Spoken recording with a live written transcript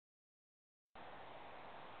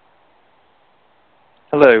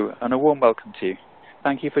Hello, and a warm welcome to you.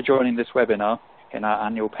 Thank you for joining this webinar in our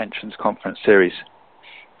annual Pensions Conference series.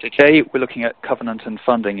 Today, we're looking at covenant and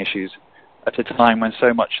funding issues at a time when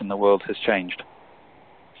so much in the world has changed.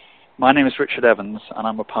 My name is Richard Evans, and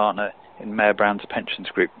I'm a partner in Mayor Brown's Pensions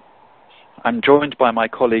Group. I'm joined by my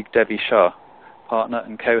colleague Devi Shah, partner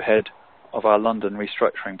and co-head of our London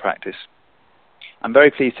restructuring practice. I'm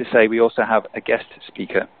very pleased to say we also have a guest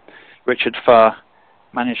speaker, Richard Farr,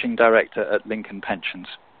 Managing Director at Lincoln Pensions.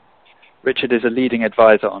 Richard is a leading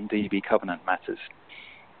advisor on DB covenant matters.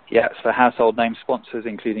 He acts for household name sponsors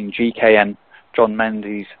including GKN, John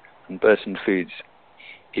Mendes and Burton Foods.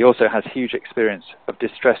 He also has huge experience of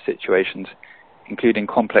distress situations, including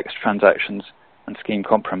complex transactions and scheme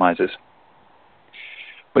compromises.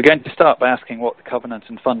 We're going to start by asking what the covenant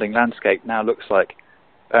and funding landscape now looks like,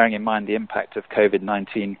 bearing in mind the impact of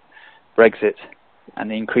COVID-19, Brexit, and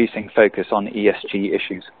the increasing focus on ESG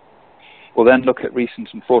issues. We'll then look at recent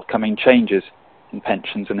and forthcoming changes in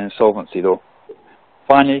pensions and insolvency law.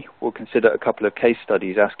 Finally, we'll consider a couple of case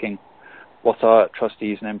studies asking what are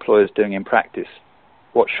trustees and employers doing in practice?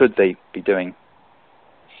 What should they be doing?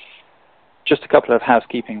 Just a couple of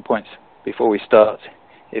housekeeping points before we start.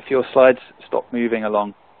 If your slides stop moving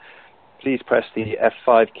along, please press the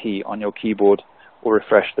F5 key on your keyboard or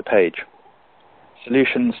refresh the page.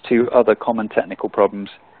 Solutions to other common technical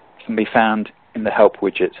problems can be found in the Help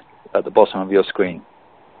widget at the bottom of your screen.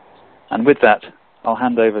 And with that, I'll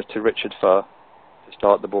hand over to Richard Farr to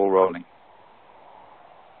start the ball rolling.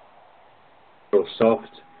 Real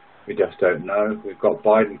soft, we just don't know. We've got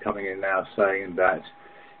Biden coming in now saying that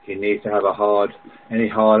he needs to have any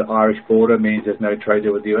hard Irish border means there's no trade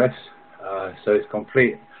deal with the US. So it's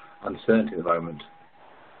complete uncertainty at the moment.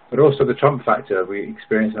 But also the Trump factor we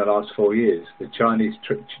experienced in the last 4 years, the Chinese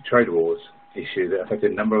trade wars issue that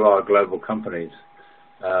affected a number of our global companies.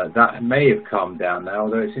 That may have calmed down now,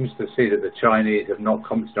 although it seems to see that the Chinese have not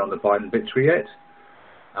commented on the Biden victory yet.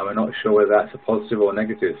 And we're not sure whether that's a positive or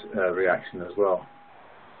negative reaction as well.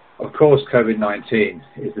 Of course, COVID-19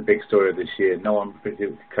 is the big story of this year. No one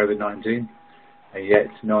predicted COVID-19, and yet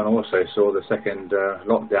no one also saw the second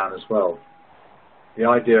lockdown as well. The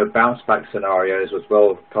idea of bounce back scenarios was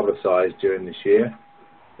well publicised during this year,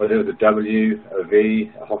 whether it was a W, a V,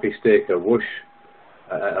 a hockey stick, a whoosh,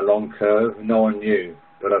 a long curve, no one knew.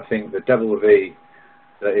 But I think the double V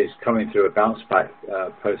that is coming through a bounce back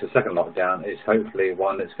post the second lockdown is hopefully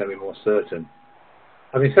one that's going to be more certain.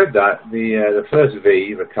 Having said that, the first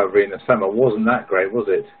V recovery in the summer wasn't that great, was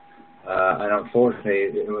it? And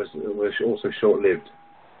unfortunately, it was also short-lived.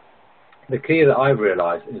 The key that I've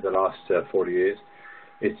realised in the last 40 years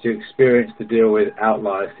is to deal with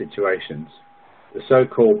outlier situations, the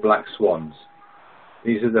so-called black swans.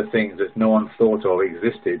 These are the things that no one thought of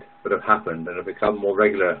existed but have happened and have become more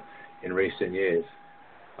regular in recent years.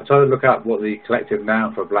 I tried to look up what the collective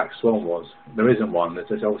noun for a black swan was. There isn't one.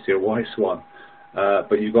 There's obviously a white swan.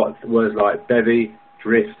 But you've got words like bevy,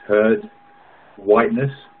 drift, herd,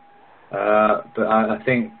 whiteness. But I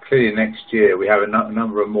think clearly next year we have a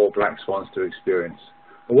number of more black swans to experience.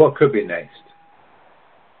 But what could be next?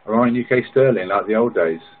 Or in UK sterling, like the old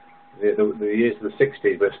days, the years of the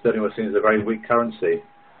 60s, where sterling was seen as a very weak currency.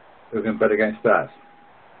 Who can bet against that?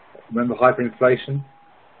 Remember hyperinflation,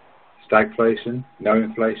 stagflation, no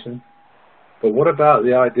inflation? But what about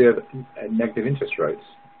the idea of negative interest rates?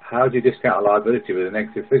 How do you discount a liability with a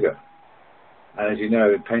negative figure? And as you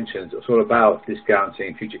know, in pensions, it's all about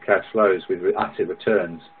discounting future cash flows with asset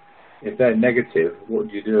returns. If they're negative, what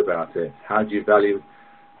do you do about it? How do you value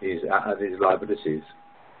these liabilities?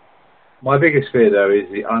 My biggest fear, though, is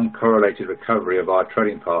the uncorrelated recovery of our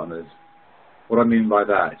trading partners. What I mean by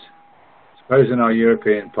that, supposing our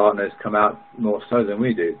European partners come out more so than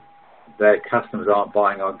we do, their customers aren't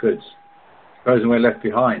buying our goods. Supposing we're left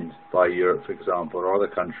behind by Europe, for example, or other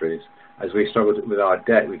countries, as we struggle with our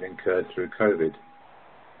debt we've incurred through COVID.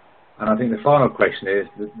 And I think the final question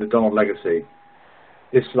is the Donald legacy.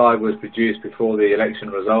 This slide was produced before the election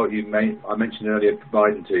result. I mentioned earlier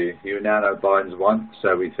Biden to you. You now know Biden's won,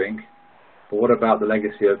 so we think. But what about the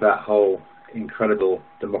legacy of that whole incredible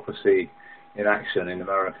democracy in action in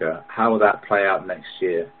America? How will that play out next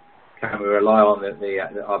year? Can we rely on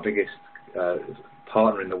our biggest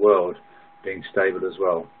partner in the world being stable as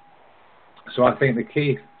well? So I think the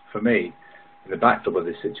key for me in the backdrop of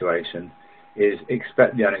this situation is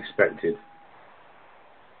expect the unexpected.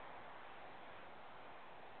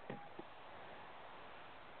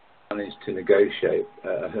 Managed to negotiate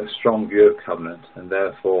a strong view of covenant and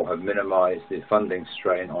therefore have minimised the funding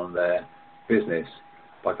strain on their business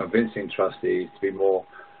by convincing trustees to be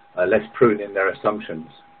less prudent in their assumptions.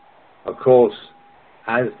 Of course,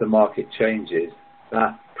 as the market changes,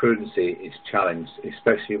 that prudency is challenged,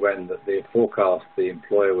 especially when the forecast the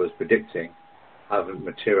employer was predicting haven't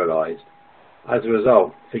materialized. As a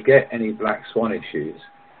result, forget any black swan issues.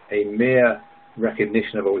 A mere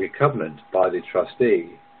recognition of a weaker covenant by the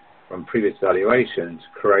trustee from previous valuations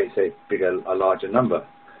creates a larger number,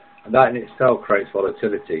 and that in itself creates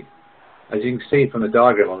volatility. As you can see from the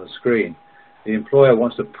diagram on the screen, the employer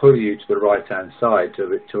wants to pull you to the right-hand side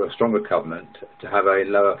to a stronger covenant to have a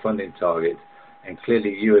lower funding target, and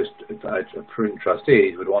clearly you as prudent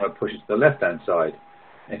trustees would want to push it to the left-hand side.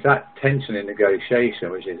 It's that tension in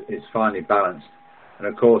negotiation which is finally balanced, and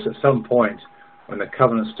of course at some point when the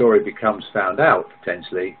covenant story becomes found out,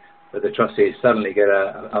 potentially, that the trustees suddenly get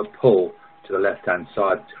a pull to the left-hand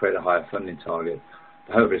side to create a higher funding target.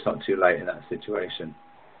 But hopefully it's not too late in that situation.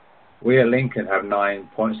 We at Lincoln have 9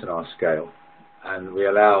 points on our scale, and we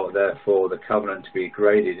allow, therefore, the covenant to be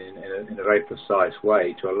graded in a very precise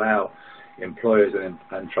way to allow employers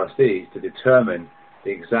and trustees to determine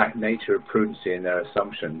the exact nature of prudency in their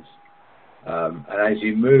assumptions. And as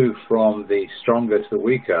you move from the stronger to the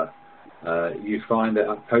weaker, you find that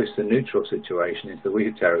post the neutral situation into the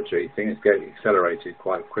weaker territory, things get accelerated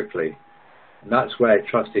quite quickly. And that's where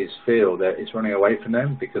trustees feel that it's running away from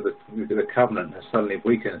them because the covenant has suddenly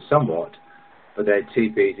weakened somewhat, but their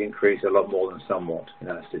TPs increase a lot more than somewhat in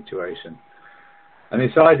that situation. And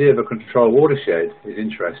this idea of a control watershed is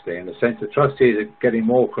interesting in the sense that trustees are getting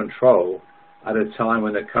more control at a time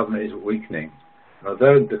when the covenant is weakening. And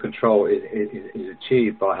although the control is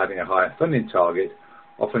achieved by having a higher funding target,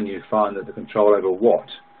 often you find that the control over what?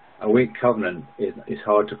 A weak covenant is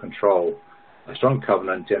hard to control. A strong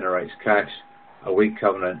covenant generates cash. A weak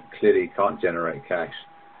covenant clearly can't generate cash.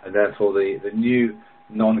 And therefore the new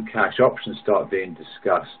non-cash options start being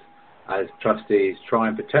discussed as trustees try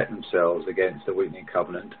and protect themselves against a weakening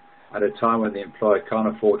covenant at a time when the employer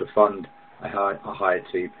can't afford to fund a higher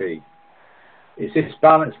TP. It's this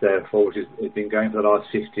balance, therefore, which has been going for the last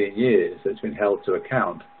 15 years that's been held to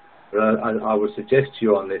account. But I would suggest to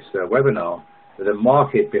you on this webinar that the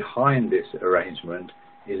market behind this arrangement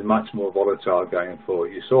is much more volatile going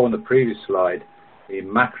forward. You saw on the previous slide the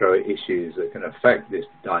macro issues that can affect this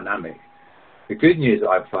dynamic. The good news that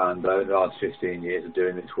I've found, though, in the last 15 years of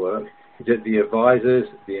doing this work, is that the advisors,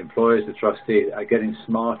 the employers, the trustees are getting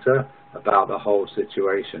smarter about the whole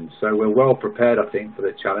situation. So we're well prepared, I think, for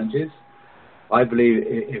the challenges. I believe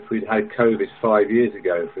if we'd had COVID 5 years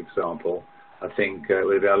ago, for example, I think it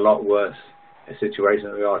would have been a lot worse a situation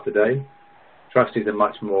than we are today. Trustees are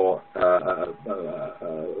much more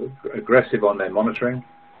aggressive on their monitoring.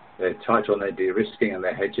 They're tight on their de-risking and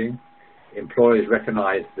their hedging. Employers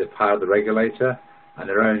recognise the power of the regulator, and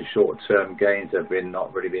their own short-term gains have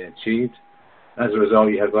not really been achieved. As a result,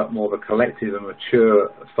 you have got more of a collective and mature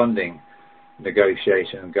funding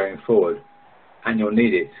negotiation going forward, and you'll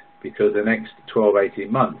need it because the next 12-18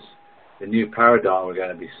 months, the new paradigm we're going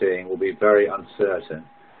to be seeing will be very uncertain.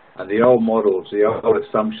 And the old models, the old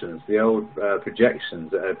assumptions, the old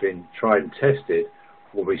projections that have been tried and tested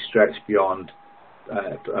will be stretched beyond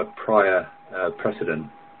a prior precedent.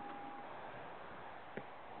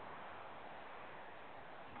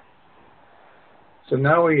 So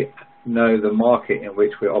now we know the market in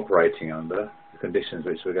which we're operating under, the conditions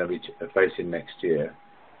which we're going to be facing next year.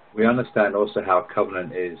 We understand also how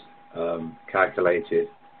covenant is calculated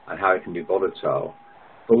and how it can be volatile.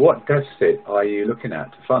 But what deficit are you looking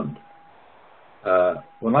at to fund?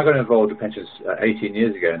 When I got involved in pensions 18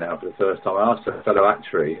 years ago now for the first time, I asked a fellow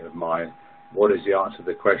actuary of mine, what is the answer to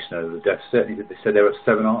the question of the deficit? And they said there were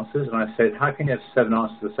 7 answers, and I said, how can you have 7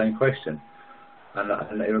 answers to the same question?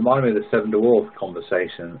 And it reminded me of the 7 dwarf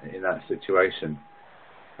conversation in that situation.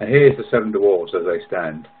 And here's the 7 dwarfs as they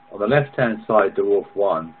stand. On the left-hand side, dwarf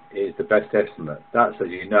 1 is the best estimate. That's, as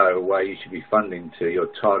you know, where you should be funding to your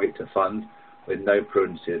target to fund with no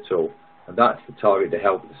prudency at all. And that's the target to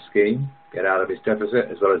help the scheme get out of its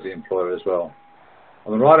deficit as well as the employer as well.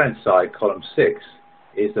 On the right-hand side, column 6,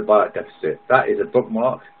 is the buyout deficit. That is a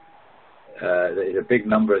bookmark. That is a big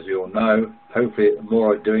number, as we all know. Hopefully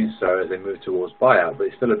more are doing so as they move towards buyout, but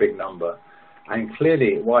it's still a big number. And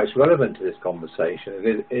clearly, why it's relevant to this conversation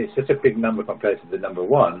is it's such a big number compared to the number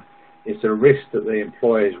 1. It's the risk that the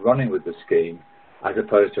employer is running with the scheme as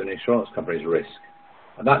opposed to an insurance company's risk.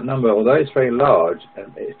 And that number, although it's very large,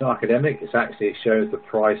 and it's not academic, it actually shows the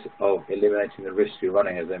price of eliminating the risk you're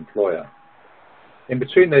running as an employer. In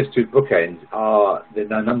between those two bookends are the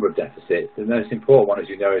number of deficits. The most important one, as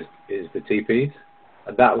you know, is the TPs,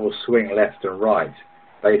 and that will swing left and right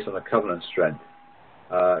based on the covenant strength.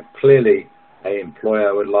 Clearly, an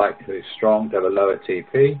employer would like, who is strong, to have a lower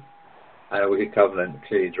TP, and a weaker covenant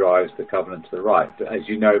clearly drives the covenant to the right. But as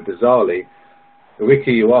you know, bizarrely, The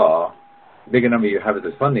weaker you are, the bigger number you have as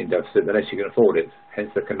a funding deficit, the less you can afford it,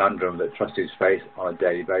 hence the conundrum that trustees face on a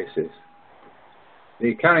daily basis.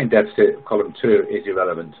 The accounting deficit, column 2, is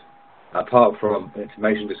irrelevant. Apart from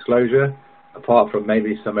information disclosure, apart from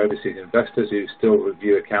maybe some overseas investors who still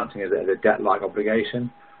review accounting as a debt-like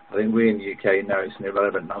obligation, I think we in the UK know it's an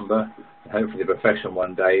irrelevant number, and hopefully the profession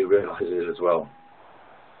one day realises it as well.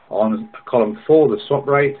 On column 4, the swap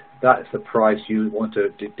rate, that's the price you want to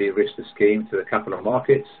de-risk the scheme to the capital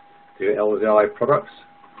markets, to your LDI products.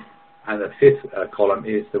 And the 5th column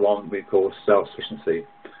is the one we call self-sufficiency.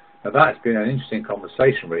 Now that's been an interesting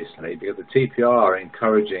conversation recently because the TPR are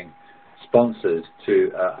encouraging sponsors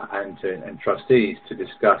and trustees to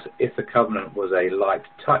discuss if the covenant was a light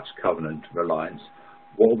touch covenant reliance,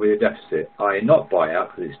 what would be the deficit? I.e. not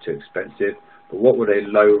buyout because it's too expensive, but what would a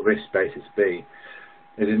low risk basis be?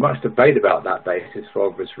 There's much debate about that basis for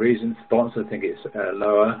obvious reasons. Sponsors think it's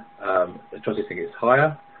lower, the trustees think it's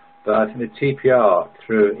higher, but I think the TPR,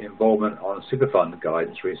 through involvement on superfund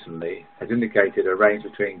guidance recently, has indicated a range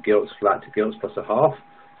between gilts flat to gilts plus a half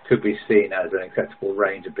could be seen as an acceptable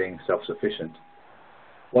range of being self-sufficient.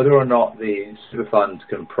 Whether or not the superfunds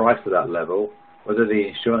can price to that level, whether the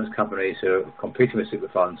insurance companies who are competing with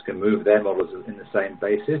superfunds can move their models in the same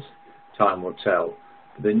basis, time will tell.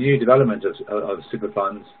 The new development of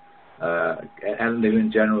superfunds, Legal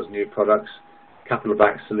 & General's new products,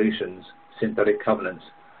 capital-backed solutions, synthetic covenants,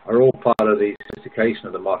 are all part of the sophistication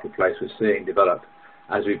of the marketplace we're seeing develop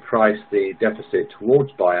as we price the deficit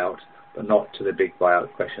towards buyout, but not to the big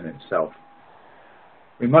buyout question itself.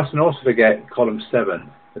 We mustn't also forget column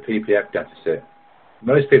 7, the PPF deficit.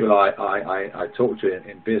 Most people I talk to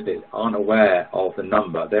in business aren't aware of the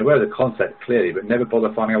number. They're aware of the concept clearly, but never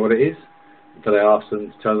bother finding out what it is until they ask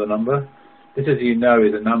them to tell the number. This, as you know,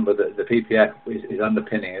 is a number that the PPF is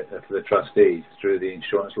underpinning it for the trustees through the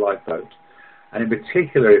insurance lifeboat. And in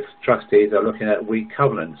particular, if trustees are looking at weak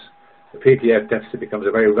covenants, the PPF deficit becomes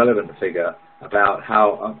a very relevant figure about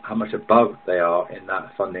how much above they are in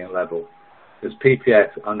that funding level. Because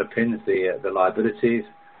PPF underpins the liabilities.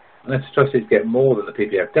 Unless trustees get more than the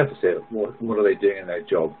PPF deficit, what are they doing in their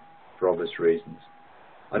job for obvious reasons?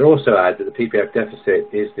 I'd also add that the PPF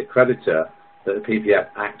deficit is the creditor that the PPF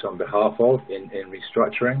act on behalf of in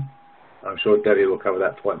restructuring. I'm sure Devi will cover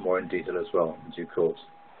that point more in detail as well in due course.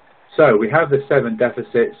 So we have the 7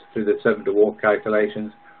 deficits through the 7 to walk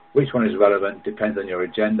calculations. Which one is relevant depends on your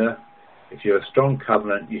agenda. If you're a strong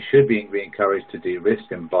covenant, you should be encouraged to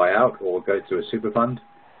de-risk and buy out or go to a super fund.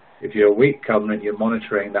 If you're a weak covenant, you're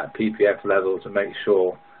monitoring that PPF level to make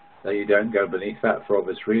sure that you don't go beneath that for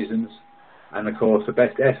obvious reasons. And of course, the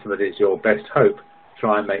best estimate is your best hope.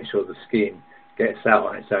 Try and make sure the scheme gets out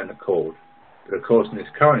on its own accord. But of course, in this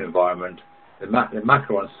current environment, the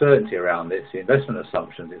macro uncertainty around this, the investment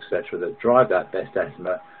assumptions, etc., that drive that best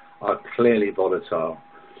estimate are clearly volatile.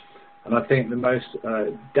 And I think the most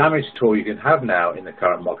damaged tool you can have now in the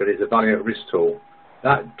current market is the value at risk tool.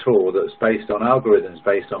 That tool that's based on algorithms,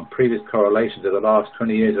 based on previous correlations of the last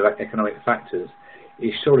 20 years of economic factors,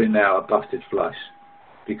 is surely now a busted flush.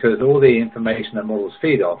 Because all the information that models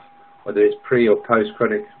feed off, whether it's pre or post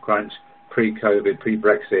credit crunch, pre-COVID,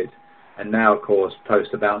 pre-Brexit, and now, of course, post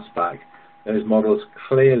the bounce back, those models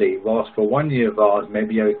clearly, whilst for 1 year VARs may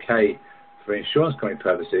be okay for insurance company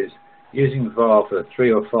purposes, using VAR for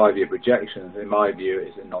 3 or 5 year projections, in my view,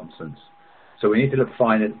 is a nonsense. So we need to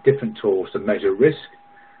find different tools to measure risk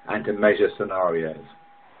and to measure scenarios.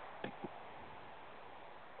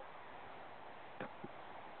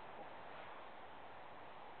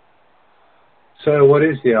 So what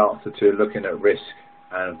is the answer to looking at risk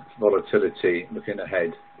and volatility looking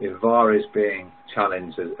ahead? If VAR is being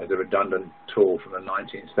challenged as a redundant tool from the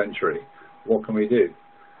 19th century, what can we do?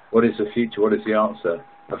 What is the future? What is the answer?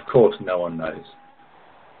 Of course, no one knows.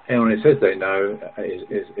 Anyone who says they know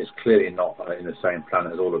is clearly not in the same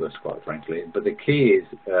planet as all of us, quite frankly. But the key is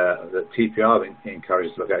that TPR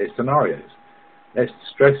encourages to look at is scenarios. Let's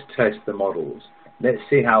stress test the models. Let's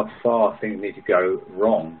see how far things need to go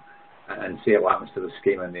wrong and see what happens to the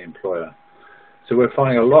scheme and the employer. So we're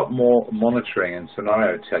finding a lot more monitoring and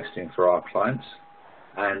scenario testing for our clients.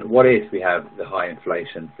 And what if we have the high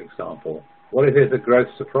inflation, for example? What if there's a growth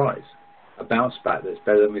surprise, a bounce back that's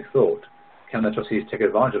better than we thought? Can the trustees take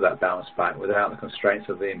advantage of that bounce back without the constraints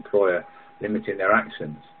of the employer limiting their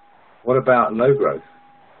actions? What about low growth?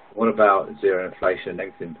 What about zero inflation,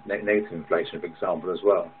 negative inflation, for example, as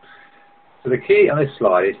well? So the key on this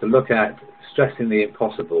slide is to look at stressing the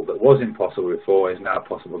impossible that was impossible before is now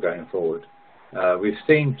possible going forward. We've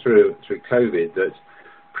seen through COVID that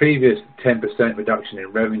Previous 10% reduction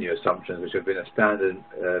in revenue assumptions, which have been a standard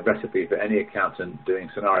recipe for any accountant doing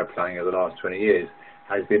scenario planning over the last 20 years,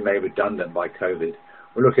 has been made redundant by COVID.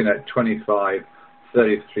 We're looking at 25,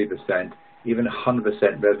 33%, even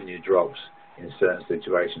 100% revenue drops in certain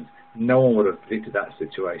situations. No one would have predicted that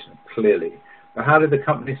situation, clearly. But how did the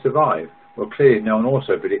company survive? Well, clearly no one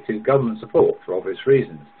also predicted government support for obvious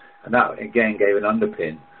reasons. And that, again, gave an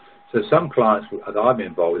underpin. So some clients that I've been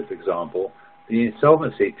involved with, for example, the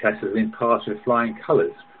insolvency test has been passed with flying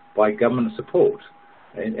colours by government support.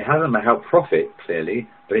 It hasn't helped profit, clearly,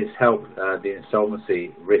 but it's helped the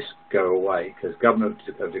insolvency risk go away because government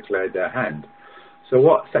have declared their hand. So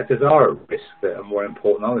what sectors are at risk that are more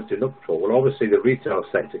important others to look for? Well, obviously the retail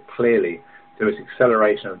sector, clearly, through its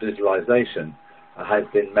acceleration of digitalisation, has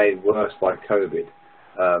been made worse by COVID.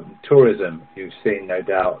 Tourism, you've seen, no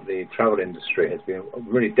doubt, the travel industry has been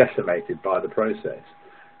really decimated by the process.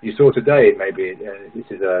 You saw today, maybe, this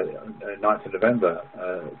is a 9th of November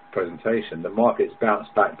presentation, the market's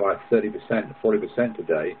bounced back by 30%, 40%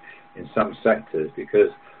 today in some sectors because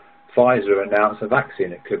Pfizer announced a vaccine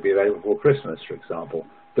that could be available for Christmas, for example.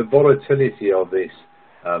 The volatility of this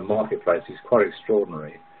marketplace is quite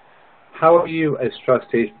extraordinary. How are you as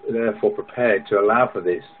trustees therefore prepared to allow for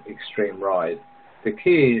this extreme rise? The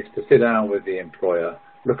key is to sit down with the employer,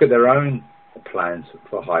 look at their own plans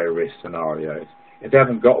for higher risk scenarios. If they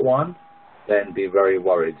haven't got one, then be very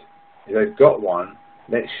worried. If they've got one,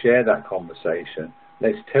 let's share that conversation.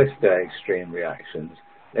 Let's test their extreme reactions.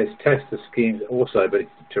 Let's test the scheme's also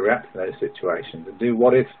ability to react to those situations and do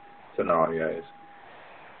what-if scenarios.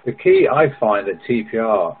 The key, I find, that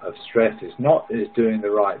TPR have stressed is not doing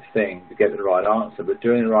the right thing to get the right answer, but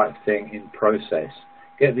doing the right thing in process.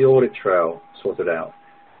 Get the audit trail sorted out.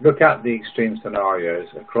 Look at the extreme scenarios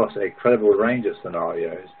across a credible range of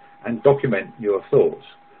scenarios and document your thoughts.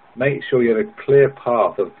 Make sure you have a clear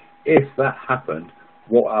path of, if that happened,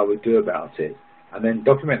 what I would do about it. And then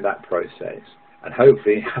document that process and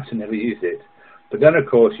hopefully have to never use it. But then, of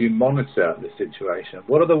course, you monitor the situation.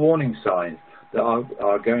 What are the warning signs that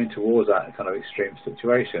are going towards that kind of extreme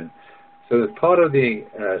situation? So as part of the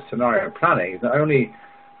scenario planning, not only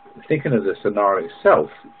thinking of the scenario itself,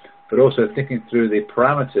 but also thinking through the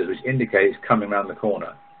parameters which indicate it's coming around the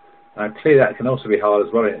corner. Clearly that can also be hard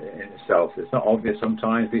as well in itself. It's not obvious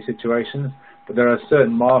sometimes, these situations, but there are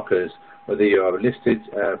certain markers, whether you have a listed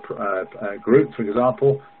group, for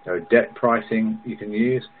example, there are debt pricing you can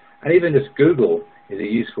use, and even just Google is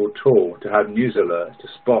a useful tool to have news alerts to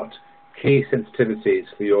spot key sensitivities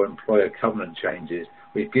for your employer covenant changes,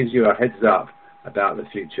 which gives you a heads up about the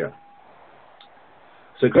future.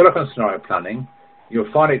 So good luck on scenario planning.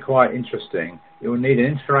 You'll find it quite interesting. You'll need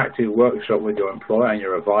an interactive workshop with your employer and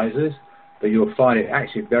your advisors, but you'll find it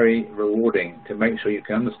actually very rewarding to make sure you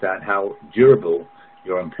can understand how durable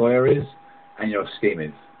your employer is and your scheme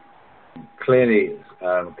is. Clearly,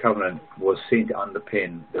 covenant was seen to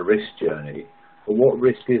underpin the risk journey, but what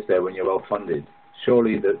risk is there when you're well funded?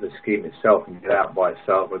 Surely the scheme itself can get out by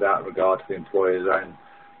itself without regard to the employer's own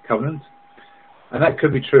covenant. And that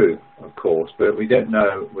could be true, of course, but we don't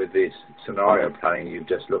know with this scenario planning you've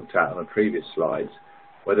just looked at on the previous slides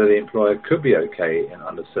whether the employer could be okay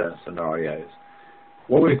under certain scenarios.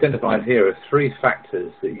 What we've identified here are three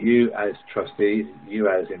factors that you as trustees, you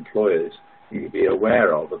as employers, need to be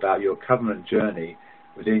aware of about your covenant journey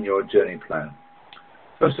within your journey plan.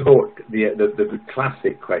 First of all, the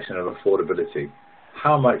classic question of affordability.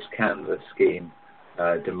 How much can the scheme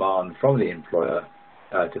demand from the employer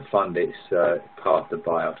to fund its path to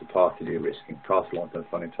buyout, to path to de-risking, path to long-term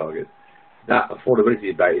funding target? That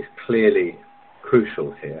affordability debate is clearly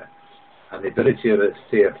crucial here. And the ability of the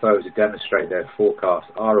CFO to demonstrate their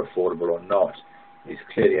forecasts are affordable or not is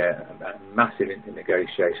clearly a massive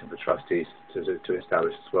negotiation for trustees to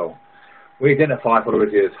establish as well. We identify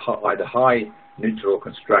affordability as either high, neutral, or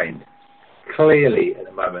constrained. Clearly, at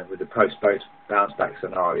the moment, with the post-bounce back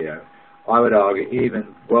scenario, I would argue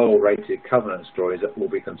even well-rated covenant stories that will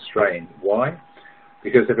be constrained. Why?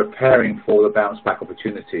 Because they're preparing for the bounce-back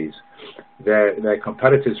opportunities. Their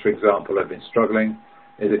competitors, for example, have been struggling.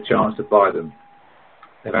 There's a chance to buy them.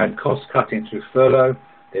 They've had cost-cutting through furlough.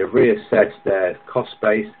 They've reassessed their cost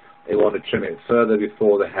base. They want to trim it further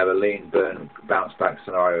before they have a lean burn bounce-back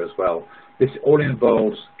scenario as well. This all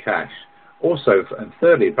involves cash. Also, and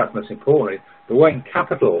thirdly, perhaps most importantly, the working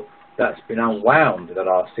capital that's been unwound in the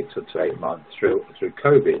last 6 to 8 months through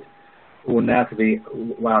COVID will now have to be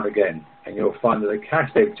wound again. And you'll find that the cash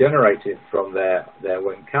they've generated from their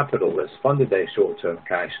working capital that's funded their short-term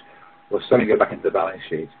cash will suddenly go back into the balance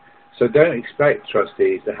sheet. So don't expect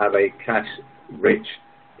trustees to have a cash-rich,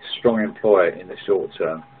 strong employer in the short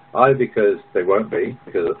term. either because they won't be,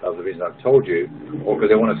 because of the reason I've told you, or because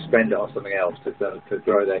they want to spend it on something else to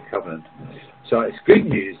grow their covenant. So it's good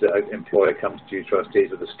news that an employer comes to you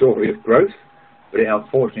trustees with a story of growth, but it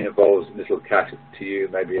unfortunately involves little cash to you,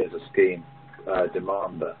 maybe as a scheme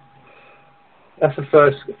demander. That's the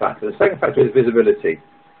first factor. The second factor is visibility.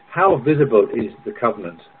 How visible is the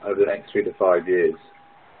covenant over the next 3 to 5 years?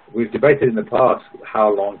 We've debated in the past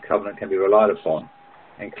how long covenant can be relied upon,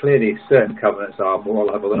 and clearly certain covenants are more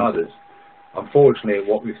reliable than others. Unfortunately,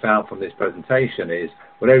 what we found from this presentation is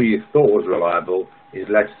whatever you thought was reliable is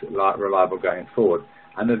less reliable going forward,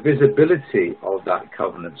 and the visibility of that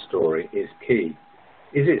covenant story is key.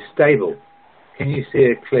 Is it stable? Can you see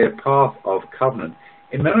a clear path of covenant?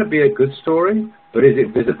 It may not be a good story, but is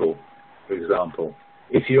it visible, for example?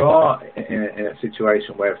 If you are in a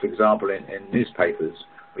situation where, for example, in newspapers,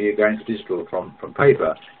 where you're going to digital from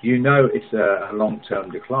paper, you know it's a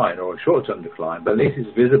long-term decline or a short-term decline, but at least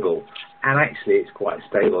it's visible, and actually it's quite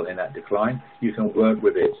stable in that decline. You can work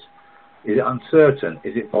with it. Is it uncertain?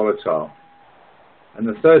 Is it volatile? And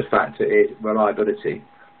the third factor is reliability.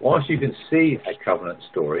 Once you can see a covenant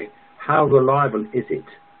story, how reliable is it?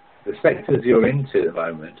 The sectors you're into at the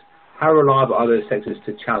moment, how reliable are those sectors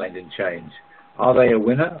to challenge and change? Are they a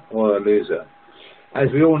winner or a loser? As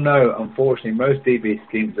we all know, unfortunately, most DB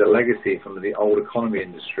schemes are legacy from the old economy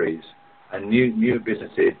industries, and new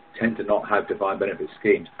businesses tend to not have defined benefit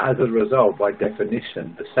schemes. As a result, by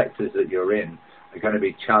definition, the sectors that you're in are going to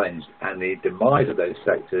be challenged, and the demise of those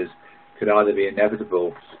sectors could either be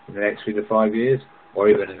inevitable in the next 3 to 5 years or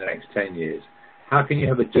even in the next 10 years. How can you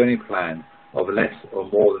have a journey plan of less or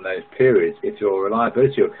more than those periods if your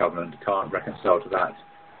reliability of covenant can't reconcile to that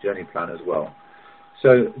journey plan as well?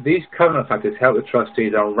 So these covenant factors help the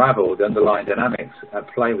trustees unravel the underlying dynamics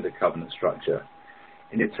at play with the covenant structure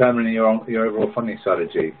in determining your overall funding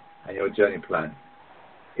strategy and your journey plan.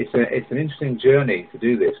 It's an interesting journey to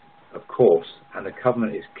do this, of course, and the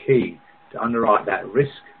covenant is key to underwrite that risk,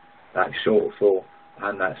 that shortfall,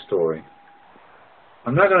 and that story.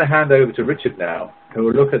 I'm now going to hand over to Richard now, who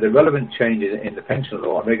will look at the relevant changes in the pension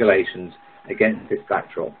law and regulations against this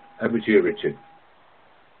backdrop. Over to you, Richard.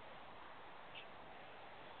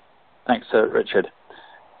 Thanks, Richard.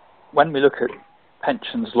 When we look at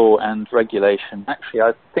pensions law and regulation, actually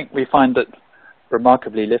I think we find that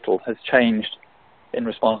remarkably little has changed in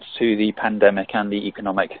response to the pandemic and the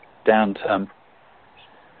economic downturn.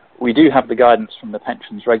 We do have the guidance from the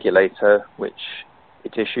pensions regulator, which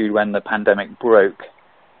it issued when the pandemic broke,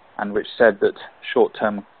 and which said that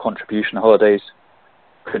short-term contribution holidays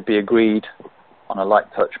could be agreed on a light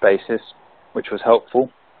touch basis, which was helpful.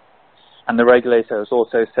 And the regulator has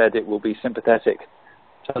also said it will be sympathetic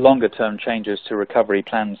to longer-term changes to recovery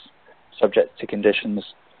plans subject to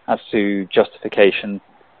conditions as to justification,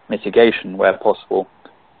 mitigation where possible,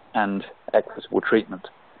 and equitable treatment.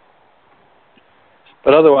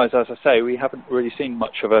 But otherwise, as I say, we haven't really seen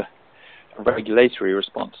much of a regulatory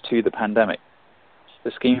response to the pandemic.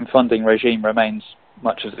 The scheme funding regime remains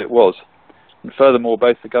much as it was. And furthermore,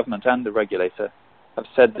 both the government and the regulator have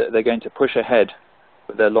said that they're going to push ahead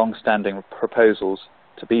with their long-standing proposals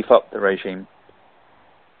to beef up the regime.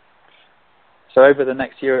 So over the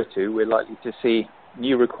next year or two, we're likely to see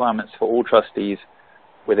new requirements for all trustees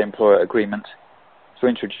with employer agreement to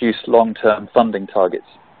introduce long-term funding targets,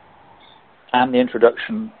 and the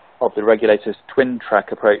introduction of the regulator's twin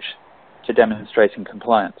track approach to demonstrating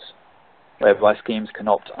compliance, whereby schemes can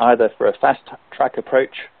opt either for a fast track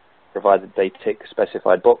approach, provided they tick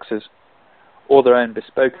specified boxes, or their own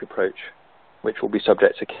bespoke approach, which will be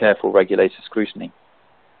subject to careful regulator scrutiny.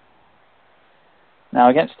 Now,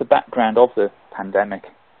 against the background of the pandemic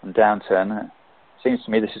and downturn, it seems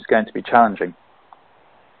to me this is going to be challenging.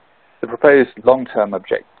 The proposed long-term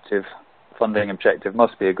funding objective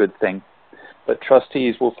must be a good thing, but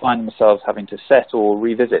trustees will find themselves having to set or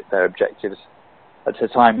revisit their objectives at a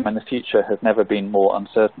time when the future has never been more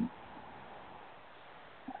uncertain.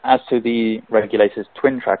 As to the regulator's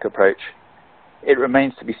twin track approach, it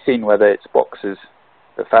remains to be seen whether its boxes,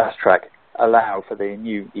 the fast track, allow for the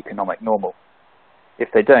new economic normal. If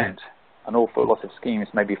they don't, an awful lot of schemes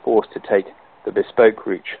may be forced to take the bespoke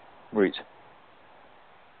route.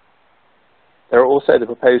 There are also the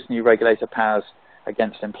proposed new regulator powers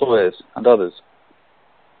against employers and others.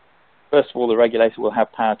 First of all, the regulator will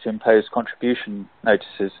have power to impose contribution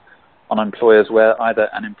notices on employers where either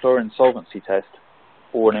an employer insolvency test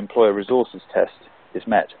or an employer resources test is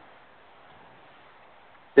met.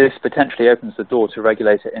 This potentially opens the door to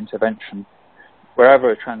regulator intervention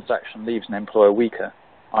wherever a transaction leaves an employer weaker,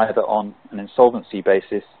 either on an insolvency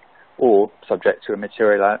basis or subject to a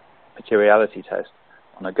materiality test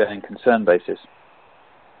on a going concern basis.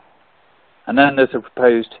 And then there's a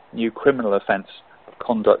proposed new criminal offence of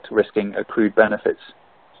conduct risking accrued benefits.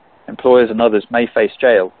 Employers and others may face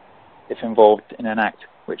jail if involved in an act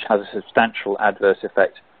which has a substantial adverse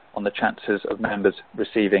effect on the chances of members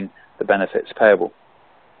receiving the benefits payable.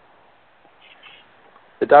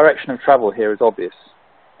 The direction of travel here is obvious.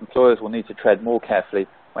 Employers will need to tread more carefully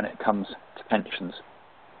when it comes to pensions.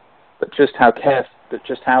 But just how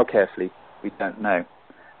carefully, we don't know.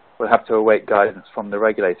 We'll have to await guidance from the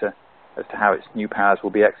regulator as to how its new powers will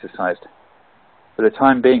be exercised. For the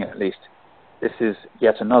time being, at least, this is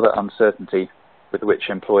yet another uncertainty with which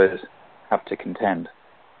employers have to contend.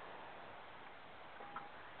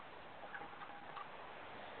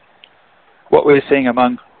 What we're seeing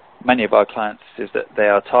among many of our clients is that they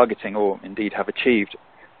are targeting, or indeed have achieved,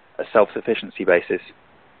 a self-sufficiency basis.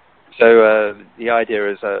 So the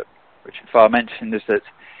idea, as Richard Farr mentioned, is that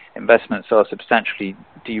investments are substantially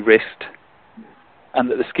de-risked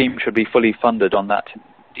and that the scheme should be fully funded on that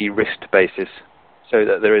de-risked basis so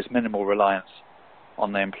that there is minimal reliance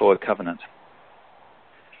on the employer covenant.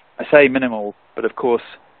 I say minimal, but of course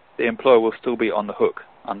the employer will still be on the hook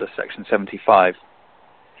under Section 75,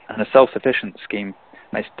 and a self-sufficient scheme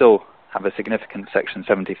may still have a significant Section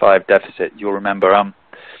 75 deficit. You'll remember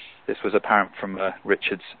this was apparent from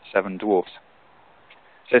Richard's Seven Dwarfs.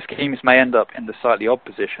 So schemes may end up in the slightly odd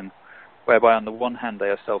position whereby on the one hand they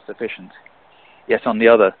are self-sufficient, yet on the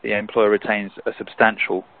other the employer retains a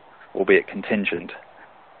substantial, albeit contingent,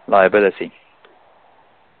 liability.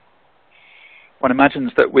 One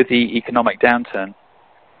imagines that with the economic downturn,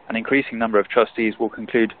 an increasing number of trustees will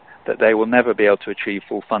conclude that they will never be able to achieve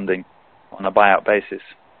full funding on a buyout basis.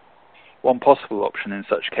 One possible option in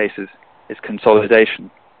such cases is consolidation,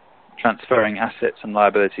 transferring assets and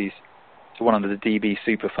liabilities to one of the DB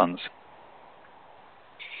super funds.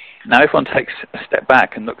 Now, if one takes a step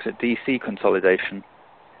back and looks at DC consolidation,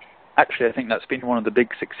 actually I think that's been one of the big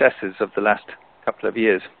successes of the last couple of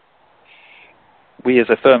years. We as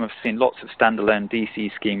a firm have seen lots of standalone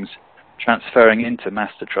DC schemes transferring into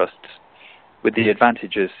master trusts with the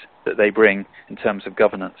advantages that they bring in terms of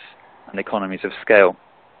governance and economies of scale.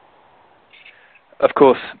 Of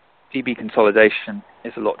course, DB consolidation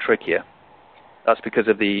is a lot trickier. That's because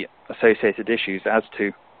of the associated issues as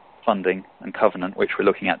to funding and covenant, which we're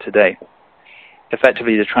looking at today.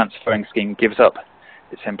 Effectively, the transferring scheme gives up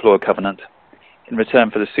its employer covenant in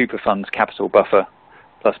return for the super fund's capital buffer,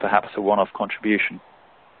 plus perhaps a one-off contribution.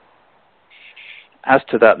 As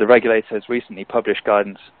to that, the regulator has recently published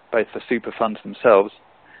guidance both for super funds themselves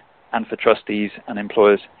and for trustees and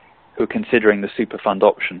employers who are considering the super fund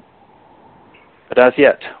option. But as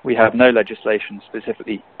yet, we have no legislation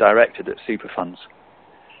specifically directed at super funds.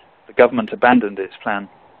 The government abandoned its plan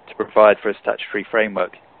to provide for a statutory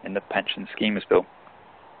framework in the Pension Schemes Bill.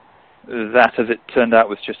 That, as it turned out,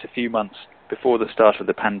 was just a few months before the start of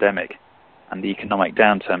the pandemic and the economic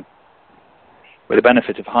downturn. With the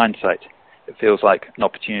benefit of hindsight, it feels like an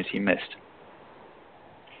opportunity missed.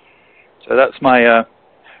 So that's my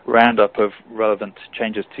roundup of relevant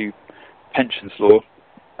changes to pensions law.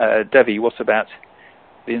 Devi, what about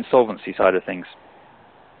the insolvency side of things?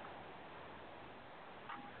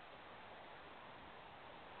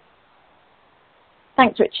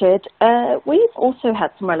 Thanks, Richard. We've also had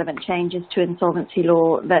some relevant changes to insolvency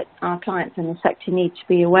law that our clients in the sector need to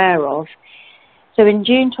be aware of. So in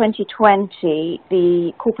June 2020,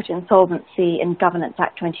 the Corporate Insolvency and Governance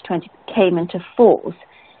Act 2020 came into force,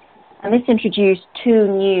 and this introduced two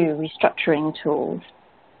new restructuring tools.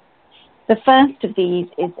 The first of these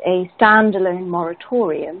is a standalone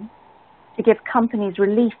moratorium to give companies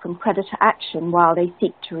relief from creditor action while they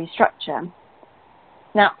seek to restructure.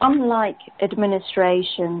 Now, unlike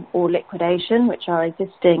administration or liquidation, which are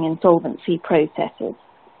existing insolvency processes,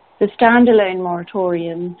 the standalone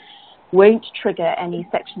moratorium won't trigger any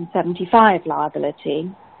Section 75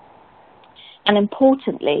 liability. And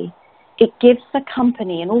importantly, it gives the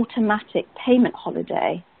company an automatic payment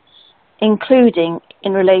holiday, including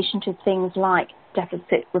in relation to things like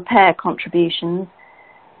deficit repair contributions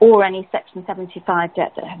or any Section 75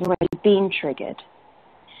 debt that has already been triggered.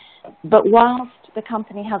 But whilst the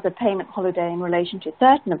company has a payment holiday in relation to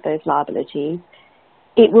certain of those liabilities,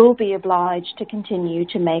 it will be obliged to continue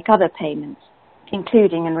to make other payments,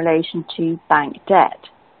 including in relation to bank debt.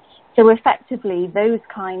 So effectively, those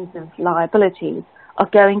kinds of liabilities are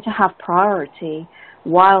going to have priority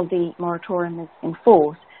while the moratorium is in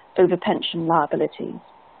force over pension liabilities.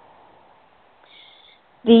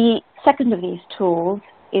 The second of these tools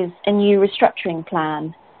is a new restructuring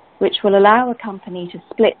plan, which will allow a company to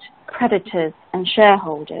split creditors and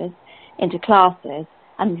shareholders into classes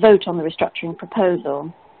and vote on the restructuring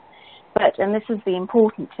proposal. But, and this is the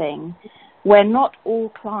important thing, where not all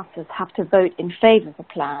classes have to vote in favour of the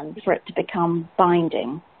plan for it to become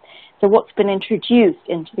binding. So what's been introduced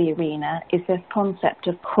into the arena is this concept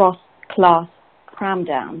of cross-class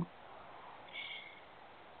cram-down.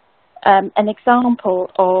 An example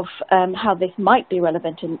of how this might be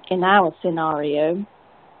relevant in our scenario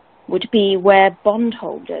would be where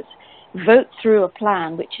bondholders vote through a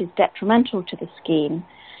plan which is detrimental to the scheme,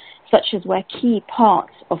 such as where key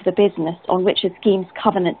parts of the business on which a scheme's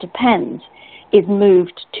covenant depends is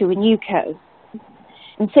moved to a new co.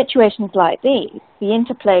 In situations like these, the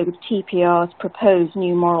interplay with TPR's proposed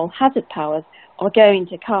new moral hazard powers are going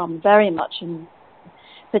to come very much in,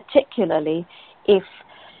 particularly if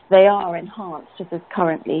they are enhanced as is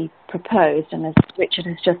currently proposed and as Richard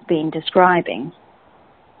has just been describing.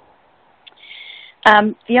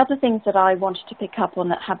 The other things that I wanted to pick up on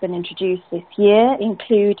that have been introduced this year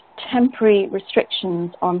include temporary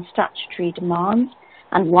restrictions on statutory demands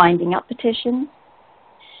and winding up petitions.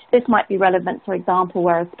 This might be relevant, for example,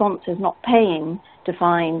 where a sponsor is not paying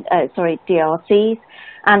DRCs,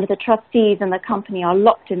 and the trustees and the company are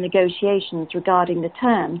locked in negotiations regarding the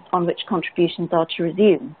terms on which contributions are to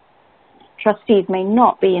resume. Trustees may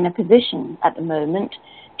not be in a position at the moment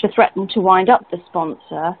to threaten to wind up the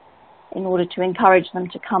sponsor in order to encourage them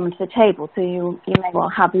to come to the table, so you may well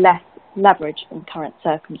have less leverage in current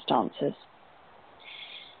circumstances.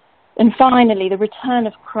 And finally, the return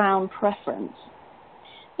of Crown preference.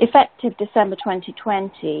 Effective December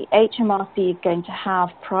 2020, HMRC is going to have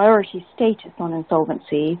priority status on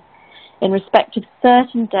insolvency in respect of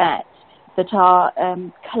certain debts that are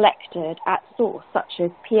collected at source, such as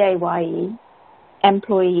PAYE,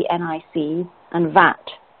 employee NICs, and VAT.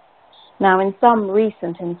 Now, in some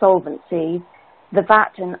recent insolvencies, the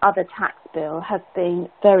VAT and other tax bill has been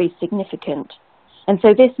very significant. And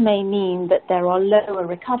so this may mean that there are lower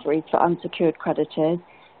recoveries for unsecured creditors,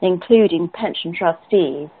 including pension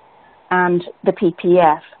trustees and the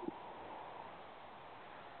PPF.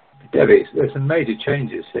 Devi, there's some major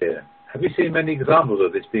changes here. Have you seen many examples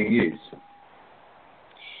of this being used?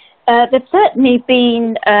 There's certainly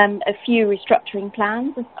been a few restructuring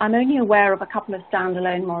plans. I'm only aware of a couple of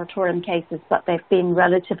standalone moratorium cases, but they've been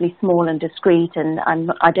relatively small and discreet, and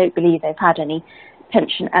I don't believe they've had any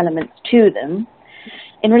pension elements to them.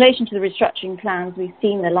 In relation to the restructuring plans, we've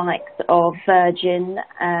seen the likes of Virgin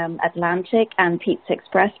Atlantic and Pizza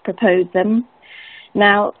Express propose them.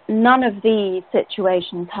 Now, none of these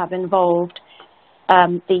situations have involved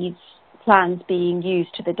these plans being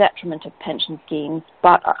used to the detriment of pension schemes,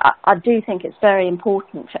 but I do think it's very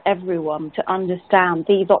important for everyone to understand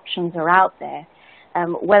these options are out there,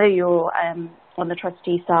 whether you're on the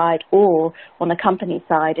trustee side or on the company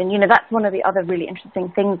side. And, you know, that's one of the other really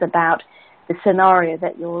interesting things about the scenario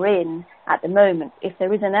that you're in at the moment. If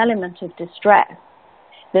there is an element of distress,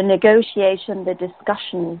 the negotiation, the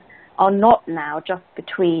discussions are not now just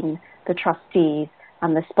between the trustees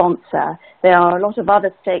and the sponsor. There are a lot of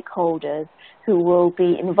other stakeholders who will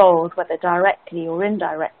be involved, whether directly or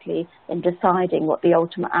indirectly, in deciding what the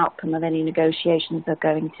ultimate outcome of any negotiations are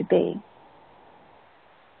going to be.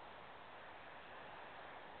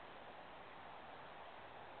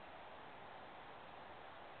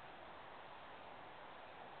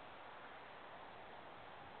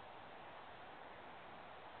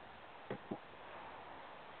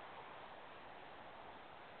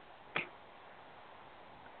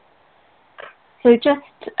 So just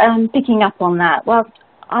picking up on that, well,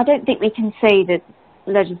 I don't think we can say that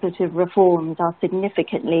legislative reforms are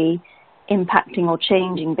significantly impacting or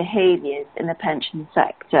changing behaviours in the pension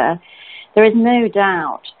sector. There is no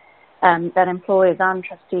doubt that employers and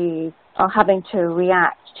trustees are having to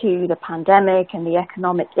react to the pandemic and the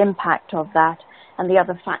economic impact of that and the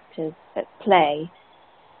other factors at play.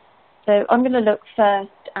 So I'm going to look first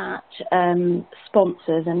at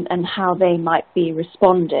sponsors and how they might be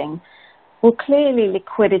responding. Well, clearly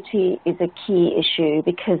liquidity is a key issue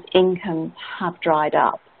because incomes have dried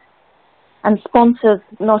up. And sponsors,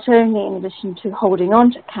 not only in addition to holding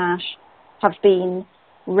on to cash, have been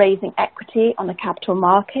raising equity on the capital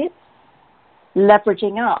markets,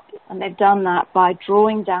 leveraging up, and they've done that by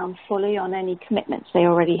drawing down fully on any commitments they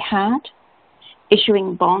already had,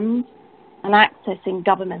 issuing bonds, and accessing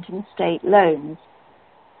government and state loans.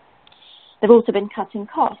 They've also been cutting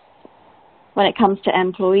costs. When it comes to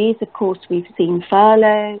employees, of course, we've seen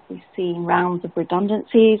furlough, we've seen rounds of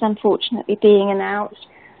redundancies, unfortunately, being announced,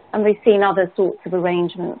 and we've seen other sorts of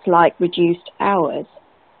arrangements like reduced hours.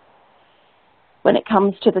 When it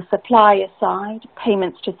comes to the supplier side,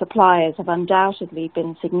 payments to suppliers have undoubtedly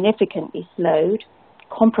been significantly slowed,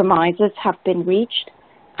 compromises have been reached,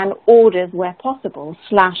 and orders, where possible,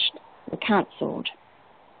 slashed or cancelled.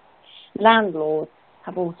 landlords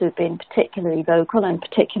have also been particularly vocal and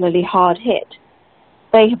particularly hard hit.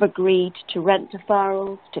 They have agreed to rent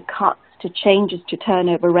deferrals, to cuts, to changes to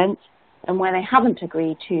turnover rents, and where they haven't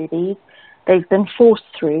agreed to these, they've been forced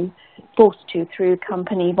to through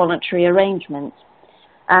company voluntary arrangements.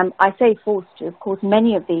 I say forced to, of course,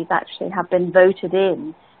 many of these actually have been voted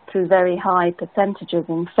in through very high percentages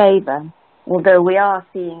in favour, although we are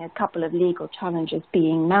seeing a couple of legal challenges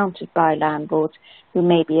being mounted by landlords who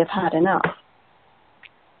maybe have had enough.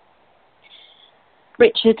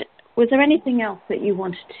 Richard, was there anything else that you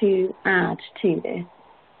wanted to add to this?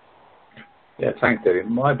 Yeah, thanks, Devi.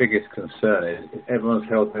 My biggest concern is everyone's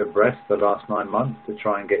held their breath the last 9 months to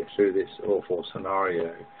try and get through this awful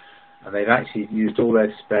scenario. And they've actually used all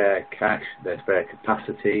their spare cash, their spare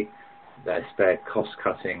capacity, their spare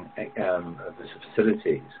cost-cutting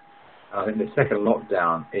facilities. I think the second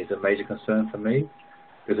lockdown is a major concern for me,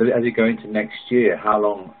 because as you go into next year, how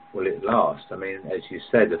long will it last? I mean, as you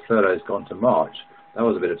said, the furlough's gone to March. That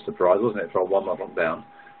was a bit of a surprise, wasn't it, for a 1 month lockdown?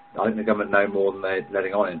 I think the government know more than they're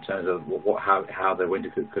letting on in terms of how the winter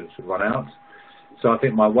could run out. So I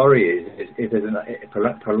think my worry is if there's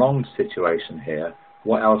a prolonged situation here,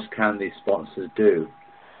 what else can these sponsors do?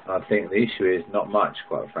 And I think the issue is not much,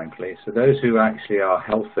 quite frankly. So those who actually are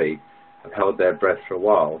healthy, have held their breath for a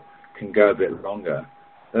while, can go a bit longer.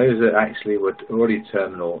 Those that actually were already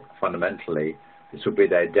terminal, fundamentally, this will be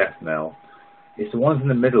their death knell. It's the ones in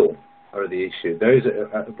the middle are the issue. Those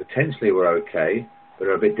that potentially were okay, but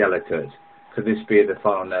are a bit delicate. Could this be the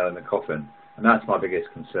final nail in the coffin? And that's my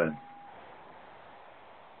biggest concern.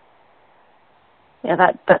 Yeah,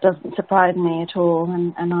 that doesn't surprise me at all,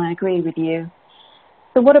 and I agree with you.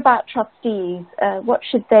 So what about trustees? What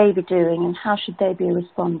should they be doing, and how should they be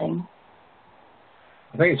responding?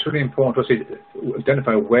 I think it's really important to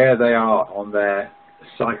identify where they are on their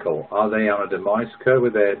cycle. Are they on a demise curve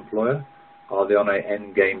with their employer? Are they on an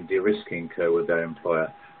end game de-risking curve with their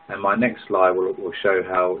employer? And my next slide will show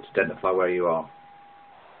how to identify where you are.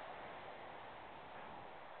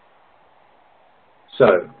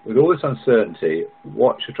 So, with all this uncertainty,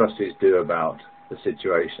 what should trustees do about the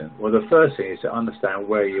situation? Well, the first thing is to understand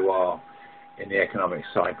where you are in the economic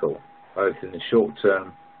cycle, both in the short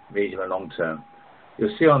term, medium and long term.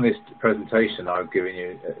 You'll see on this presentation I've given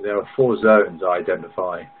you, there are 4 zones I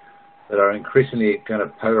identify that are increasingly going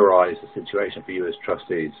to polarize the situation for you as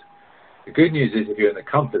trustees. The good news is if you're in the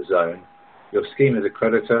comfort zone, your scheme is a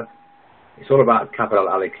creditor. It's all about capital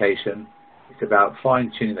allocation. It's about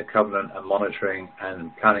fine-tuning the covenant and monitoring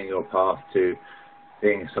and planning your path to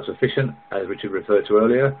being self-sufficient, as Richard referred to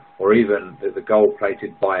earlier, or even the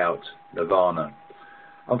gold-plated buyout nirvana.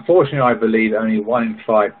 Unfortunately, I believe only 1 in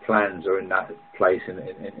 5 plans are in that place in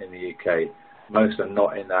the UK. Most are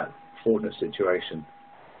not in that fortunate situation.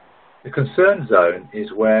 The concern zone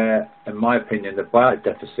is where, in my opinion, the buyout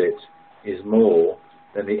deficit is more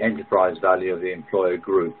than the enterprise value of the employer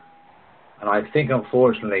group. And I think,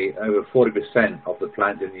 unfortunately, over 40% of the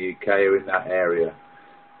plans in the UK are in that area.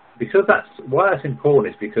 Because why that's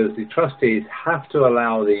important is because the trustees have to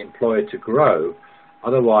allow the employer to grow.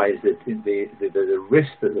 Otherwise, the risk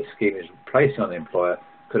that the scheme is placing on the employer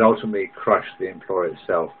could ultimately crush the employer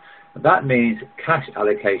itself. And that means cash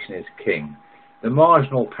allocation is king. The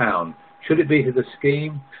marginal pound, should it be to the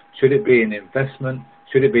scheme? Should it be an investment?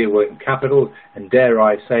 Should it be a working capital? And dare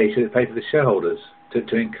I say, should it pay to the shareholders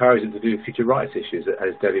to encourage them to do future rights issues,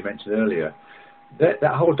 as Devi mentioned earlier? That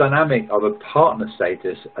whole dynamic of a partner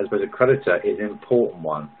status as well as a creditor is an important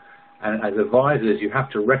one. And as advisors, you have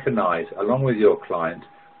to recognize, along with your client,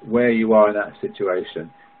 where you are in that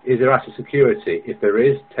situation. Is there asset security? If there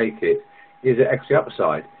is, take it. Is there equity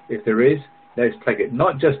upside? If there is, let's take it.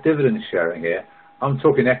 Not just dividend sharing here. I'm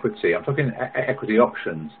talking equity. I'm talking equity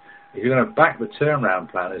options. If you're going to back the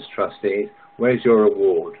turnaround plan as trustees, where's your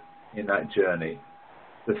reward in that journey?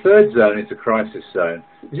 The third zone is the crisis zone.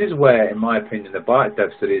 This is where, in my opinion, the buyout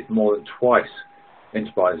deficit is more than twice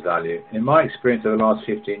enterprise value. In my experience over the last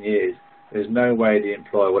 15 years, there's no way the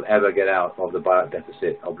employer will ever get out of the buyout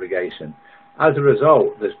deficit obligation. As a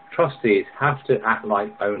result, the trustees have to act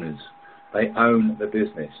like owners. They own the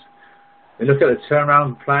business. They look at the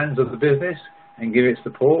turnaround plans of the business and give it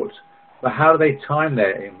support, but how do they time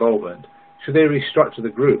their involvement? Should they restructure the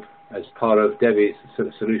group as part of Devi's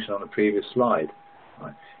solution on the previous slide?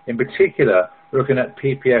 Right. In particular, we're looking at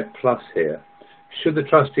PPF Plus here. Should the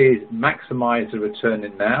trustees maximize the return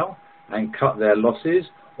in now and cut their losses,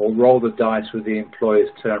 or roll the dice with the employer's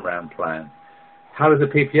turnaround plan? How does the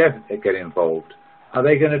PPF get involved? Are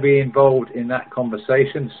they going to be involved in that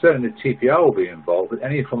conversation? Certainly the TPR will be involved, but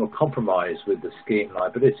any form of compromise with the scheme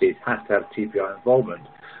liabilities has to have TPR involvement.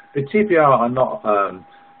 The TPR are not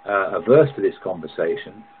averse to this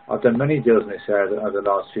conversation. I've done many deals in this area over the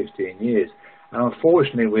last 15 years, and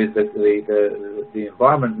unfortunately, with the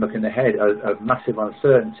environment looking ahead of massive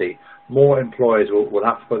uncertainty, more employers will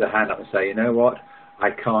have to put their hand up and say, you know what, I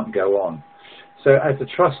can't go on. So as a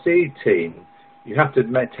trustee team, you have to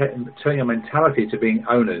turn your mentality to being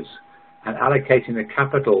owners and allocating the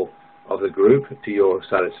capital of the group to your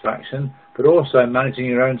satisfaction, but also managing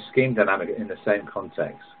your own scheme dynamic in the same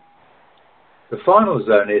context. The final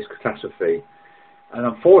zone is catastrophe. And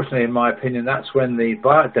unfortunately, in my opinion, that's when the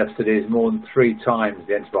buyout deficit is more than 3 times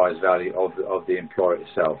the enterprise value of the employer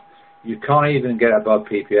itself. You can't even get above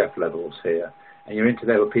PPF levels here, and you're into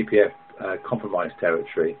level PPF compromise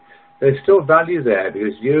territory. There's still value there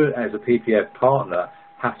because you, as a PPF partner,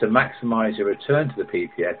 have to maximize your return to the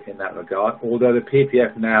PPF in that regard, although the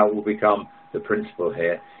PPF now will become the principal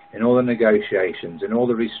here in all the negotiations, in all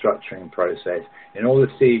the restructuring process, in all the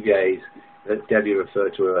CVAs that Debbie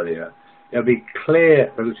referred to earlier. There'll be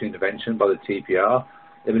clear regulatory intervention by the TPR.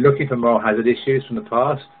 They'll be looking for moral hazard issues from the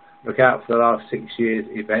past. Look out for the last 6 years'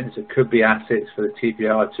 events. It could be assets for the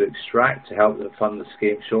TPR to extract to help them fund the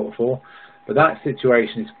scheme shortfall. But that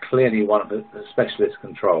situation is clearly one of the specialist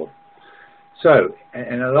control. So,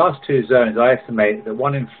 in the last 2 zones, I estimate that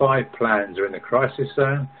 1 in 5 plans are in the crisis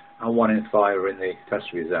zone and 1 in 5 are in the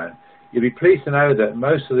catastrophe zone. You'll be pleased to know that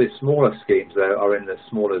most of the smaller schemes, though, are in the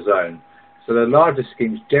smaller zone. So the larger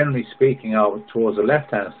schemes, generally speaking, are towards the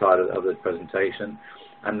left-hand side of the presentation,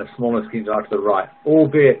 and the smaller schemes are to the right,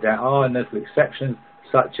 albeit there are notable exceptions,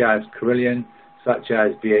 such as Carillion, such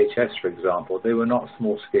as BHS, for example. They were not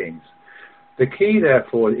small schemes. The key,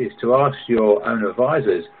 therefore, is to ask your own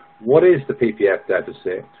advisors, what is the PPF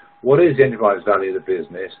deficit? What is the enterprise value of the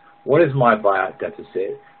business? What is my buyout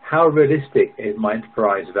deficit? How realistic is my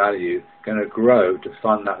enterprise value going to grow to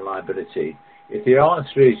fund that liability? If the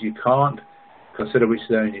answer is you can't, consider which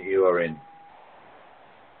zone you are in.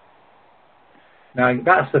 Now,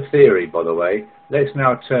 that's the theory, by the way. Let's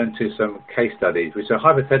now turn to some case studies, which are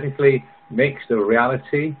hypothetically mixed of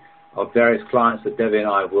reality of various clients that Devi and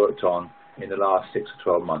I have worked on in the last 6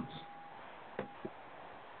 or 12 months.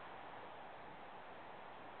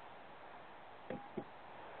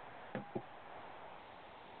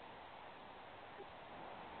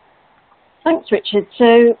 Thanks, Richard.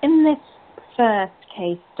 So in this first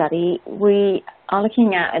case study, we are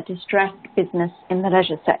looking at a distressed business in the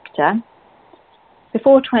leisure sector.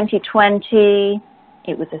 Before 2020,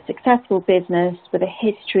 it was a successful business with a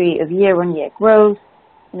history of year-on-year growth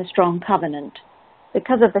and a strong covenant.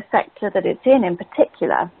 Because of the sector that it's in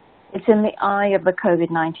particular, it's in the eye of the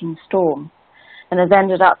COVID-19 storm and has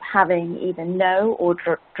ended up having either no or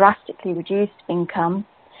drastically reduced income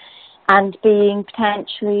and being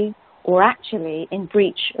potentially or actually in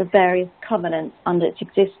breach of various covenants under its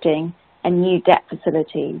existing and new debt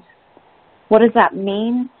facilities. What does that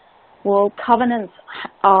mean? Well, covenants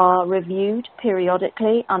are reviewed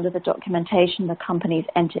periodically under the documentation the companies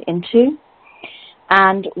enter into,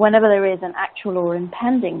 and whenever there is an actual or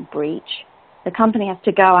impending breach, the company has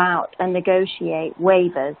to go out and negotiate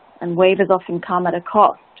waivers, and waivers often come at a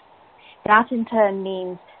cost. That in turn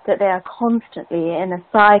means that they are constantly in a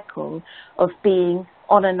cycle of being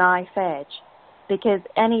on a knife edge, because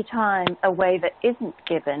any time a waiver isn't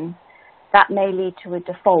given, that may lead to a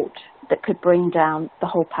default that could bring down the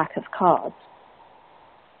whole pack of cards.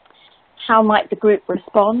 How might the group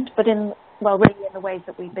respond? But really in the ways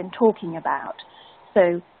that we've been talking about.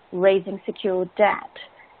 So raising secured debt,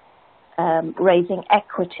 raising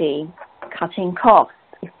equity, cutting costs.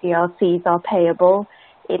 If DRCs are payable,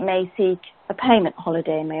 it may seek a payment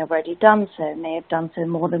holiday, may have already done so, may have done so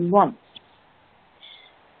more than once.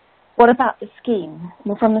 What about the scheme?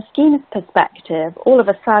 Well, from the scheme's perspective, all of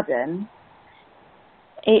a sudden,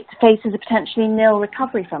 it faces a potentially nil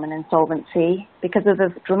recovery from an insolvency because of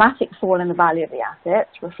the dramatic fall in the value of the assets,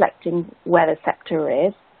 reflecting where the sector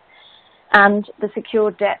is, and the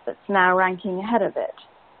secured debt that's now ranking ahead of it.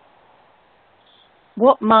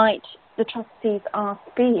 What might the trustees ask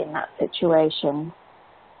be in that situation?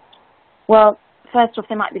 Well, first off,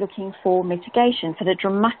 they might be looking for mitigation for the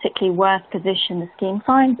dramatically worse position the scheme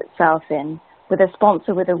finds itself in, with a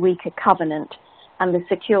sponsor with a weaker covenant and the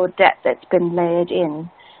secured debt that's been layered in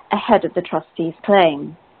ahead of the trustees'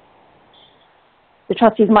 claim. The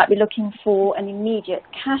trustees might be looking for an immediate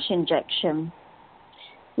cash injection.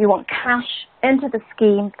 You want cash into the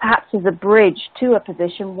scheme, perhaps as a bridge to a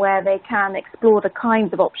position where they can explore the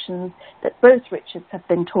kinds of options that both Richards have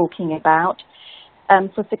been talking about,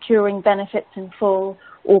 for securing benefits in full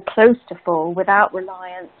or close to full without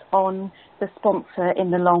reliance on the sponsor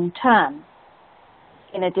in the long term.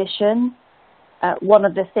 In addition, one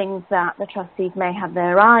of the things that the trustees may have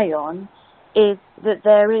their eye on is that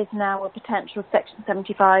there is now a potential Section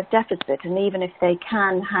 75 deficit, and even if they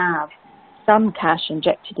can have some cash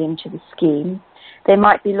injected into the scheme, they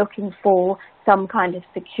might be looking for some kind of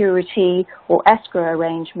security or escrow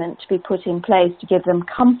arrangement to be put in place to give them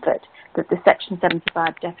comfort that the Section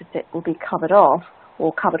 75 deficit will be covered off,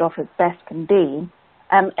 or covered off as best can be,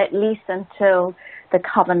 at least until the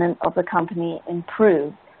covenant of the company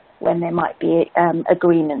improves, when there might be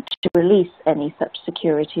agreement to release any such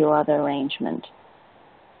security or other arrangement.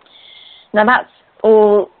 Now that's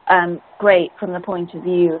all great from the point of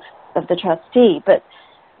view of the trustee, but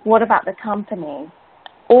what about the company?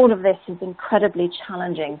 All of this is incredibly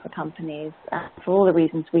challenging for companies for all the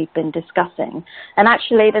reasons we've been discussing. And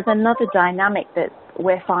actually there's another dynamic that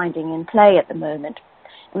we're finding in play at the moment.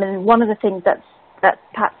 I mean, one of the things that's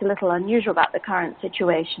perhaps a little unusual about the current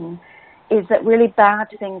situation is that really bad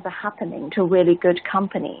things are happening to really good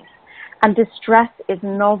companies. And distress is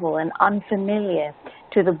novel and unfamiliar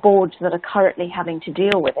to the boards that are currently having to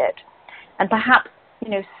deal with it. And perhaps,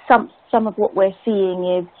 some of what we're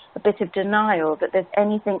seeing is a bit of denial that there's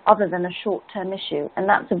anything other than a short-term issue, and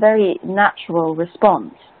that's a very natural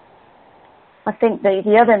response. I think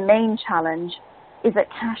the other main challenge is that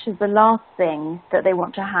cash is the last thing that they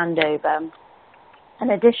want to hand over.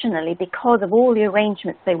 And additionally, because of all the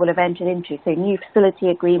arrangements they will have entered into, so new facility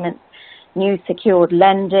agreements, new secured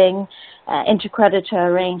lending, intercreditor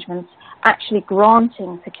arrangements, actually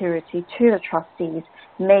granting security to the trustees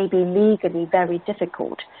may be legally very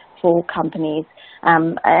difficult for companies.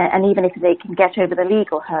 And even if they can get over the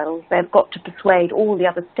legal hurdles, they've got to persuade all the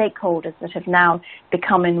other stakeholders that have now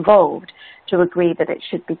become involved to agree that it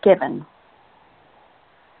should be given.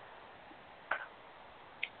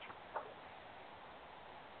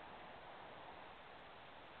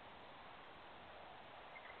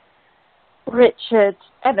 Richard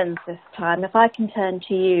Evans this time, if I can turn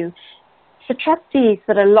to you. For trustees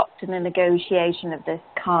that are locked in a negotiation of this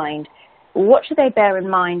kind, what should they bear in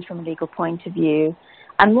mind from a legal point of view,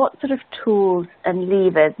 and what sort of tools and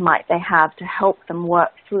levers might they have to help them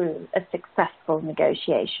work through a successful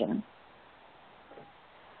negotiation?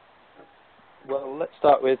 Well, let's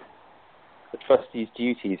start with the trustees'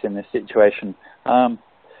 duties in this situation.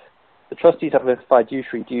 The trustees have a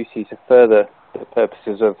fiduciary duty to further the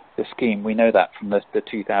purposes of the scheme. We know that from the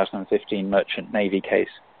 2015 Merchant Navy case.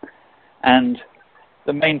 And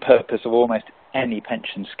the main purpose of almost any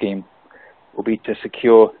pension scheme will be to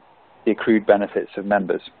secure the accrued benefits of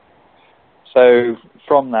members. So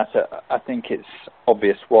from that, I think it's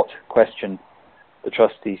obvious what question the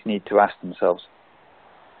trustees need to ask themselves.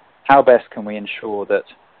 How best can we ensure that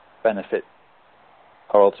benefits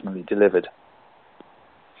are ultimately delivered?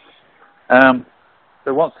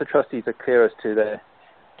 So once the trustees are clear as to their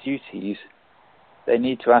duties, they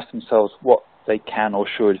need to ask themselves what they can or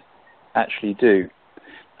should actually do.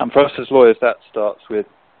 And for us as lawyers, that starts with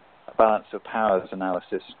a balance of powers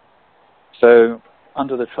analysis. So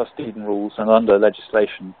under the trustee rules and under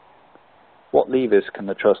legislation, what levers can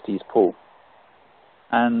the trustees pull?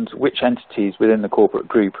 And which entities within the corporate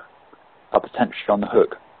group are potentially on the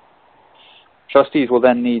hook? Trustees will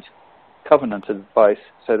then need covenant advice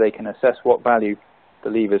so they can assess what value the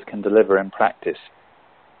levers can deliver in practice.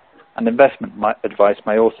 And investment advice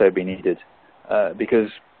may also be needed because,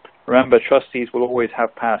 remember, trustees will always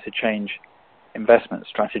have power to change investment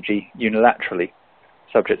strategy unilaterally,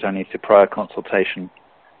 subject only to prior consultation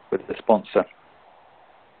with the sponsor.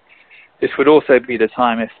 This would also be the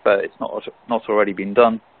time, if it's not already been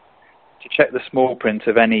done, to check the small print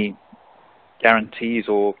of any guarantees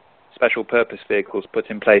or special purpose vehicles put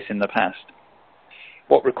in place in the past.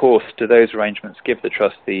 What recourse do those arrangements give the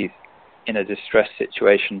trustees in a distressed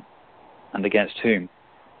situation, and against whom?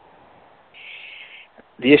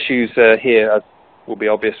 The issues here, as will be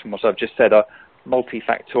obvious from what I've just said, are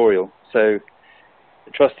multifactorial. So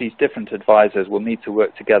the trustees' different advisors will need to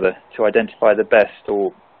work together to identify the best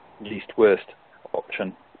or least worst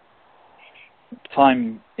option.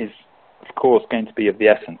 Time is, of course, going to be of the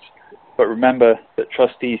essence, but remember that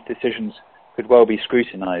trustees' decisions could well be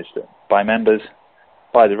scrutinized by members,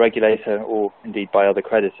 by the regulator, or indeed by other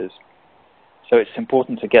creditors. So it's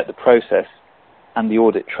important to get the process and the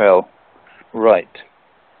audit trail right.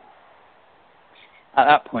 At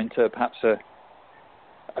that point, perhaps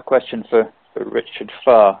a question for Richard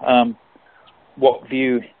Farr. What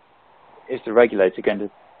view is the regulator going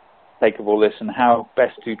to take of all this, and how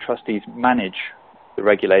best do trustees manage the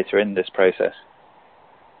regulator in this process?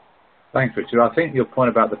 Thanks, Richard. I think your point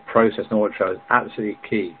about the process and audit trail is absolutely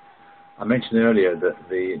key. I mentioned earlier that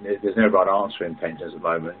there's no right answer in pensions at the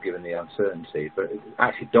moment, given the uncertainty, but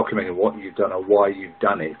actually documenting what you've done and why you've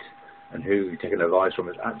done it and who you've taken advice from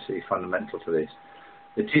is absolutely fundamental to this.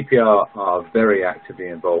 The TPR are very actively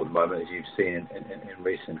involved at the moment, as you've seen in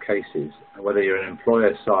recent cases. And whether you're an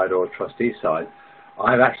employer side or a trustee side,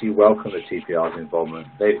 I've actually welcomed the TPR's involvement.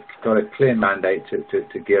 They've got a clear mandate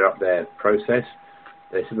to gear up their process.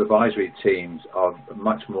 Their supervisory teams are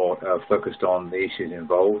much more focused on the issues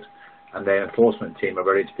involved, and their enforcement team are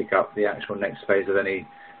ready to pick up the actual next phase of any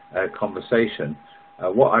conversation.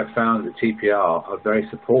 What I've found, the TPR are very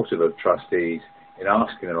supportive of trustees in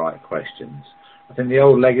asking the right questions. I think the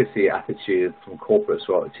old legacy attitude from corporates,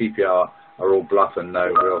 well, the TPR are all bluff and no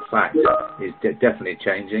real fact, is definitely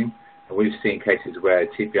changing. And we've seen cases where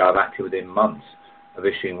TPR have acted within months of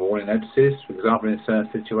issuing warning notices, for example, in certain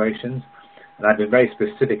situations. And they've been very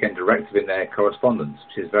specific and directive in their correspondence,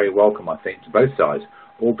 which is very welcome, I think, to both sides,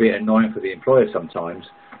 albeit annoying for the employer sometimes.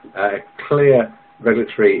 Clear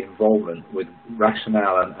regulatory involvement with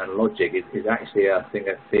rationale and logic is actually, I think,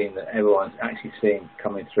 a theme that everyone's actually seeing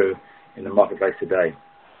coming through in the marketplace today.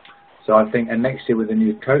 So I think, and next year with the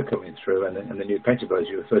new code coming through and the new pension bill, as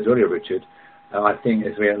you referred to earlier, Richard, I think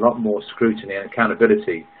there's going to be a lot more scrutiny and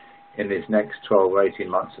accountability in this next 12 or 18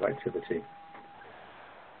 months of activity.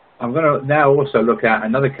 I'm going to now also look at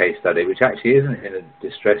another case study, which actually isn't in a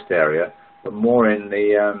distressed area, but more in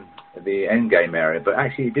the end game area. But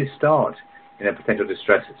actually, it did start in a potential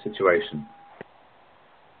distress situation.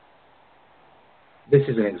 This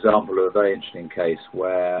is an example of a very interesting case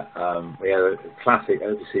where we had a classic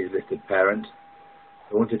overseas listed parent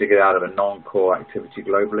who wanted to get out of a non-core activity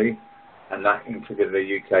globally, and that included a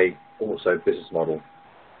UK also business model.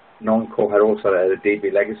 Non-core had also had a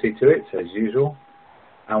DB legacy to it, as usual,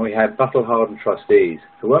 and we had battle-hardened trustees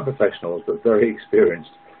who weren't professionals but very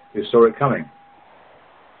experienced, who saw it coming.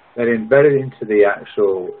 They'd embedded into the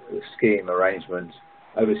actual scheme arrangement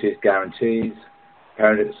overseas guarantees,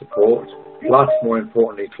 parent support, plus, more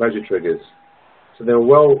importantly, closure triggers. So they were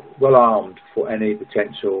well armed for any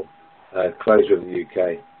potential closure of the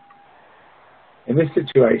UK. In this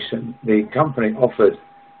situation, the company offered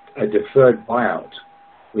a deferred buyout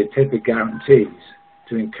with temporary guarantees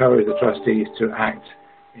to encourage the trustees to act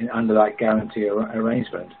under that guarantee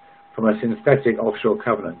arrangement from a synthetic offshore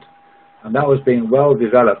covenant. And that was being well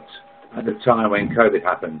developed at the time when COVID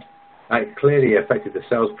happened. That clearly affected the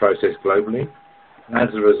sales process globally, and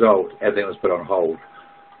as a result, everything was put on hold.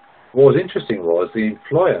 What was interesting was the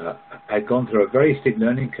employer had gone through a very steep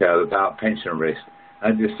learning curve about pension risk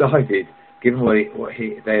and decided, given what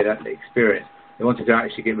they had experienced, they wanted to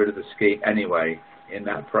actually get rid of the scheme anyway in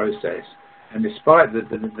that process. And despite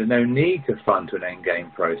the no need to fund to an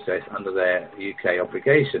endgame process under their UK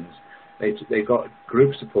obligations, they got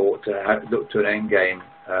group support to look to an endgame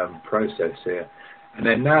process here. And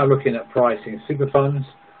they're now looking at pricing super funds,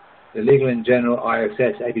 the legal and general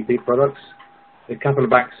ISS APP products, a couple of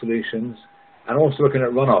back solutions, and also looking at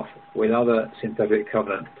runoff with other synthetic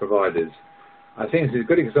covenant providers. I think this is a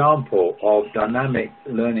good example of dynamic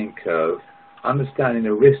learning curve, understanding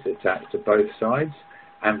the risk attached to both sides,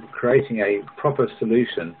 and creating a proper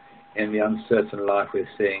solution in the uncertain life we're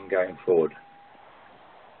seeing going forward.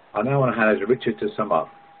 I now want to hand over to Richard to sum up.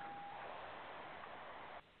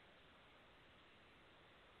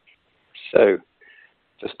 So,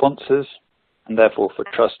 for sponsors, and therefore for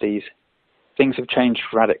trustees, things have changed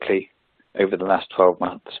radically over the last 12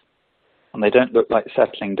 months, and they don't look like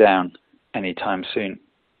settling down anytime soon.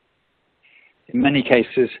 In many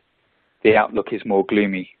cases, the outlook is more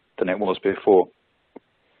gloomy than it was before.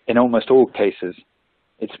 In almost all cases,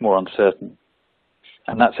 it's more uncertain.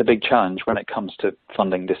 And that's a big challenge when it comes to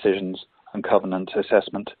funding decisions and covenant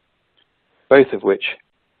assessment, both of which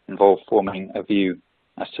involve forming a view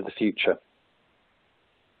as to the future.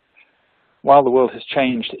 While the world has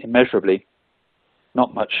changed immeasurably,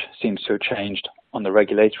 not much seems to have changed on the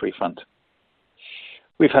regulatory front.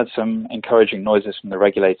 We've had some encouraging noises from the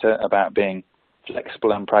regulator about being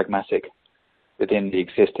flexible and pragmatic within the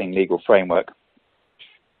existing legal framework,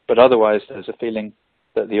 but otherwise there's a feeling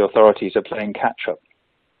that the authorities are playing catch-up.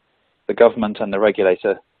 The government and the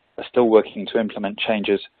regulator are still working to implement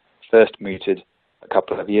changes first mooted a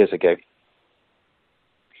couple of years ago.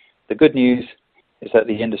 The good news is that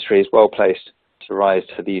the industry is well placed to rise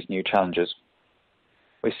to these new challenges.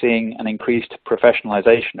 We're seeing an increased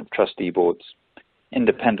professionalization of trustee boards,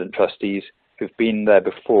 independent trustees who've been there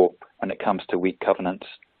before when it comes to weak covenants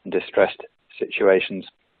and distressed situations,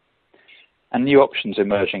 and new options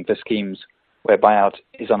emerging for schemes where buyout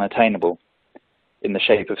is unattainable in the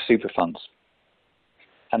shape of super funds.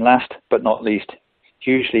 And last but not least,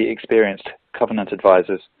 hugely experienced covenant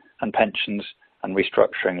advisors and pensions and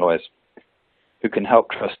restructuring lawyers who can help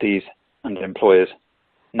trustees and employers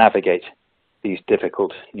navigate these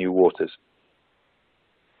difficult new waters.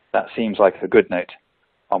 That seems like a good note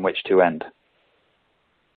on which to end.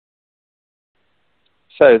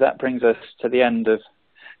 So that brings us to the end of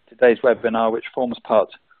today's webinar, which forms part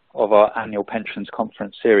of our annual Pensions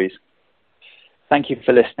Conference series. Thank you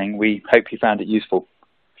for listening. We hope you found it useful.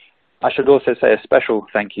 I should also say a special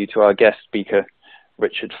thank you to our guest speaker,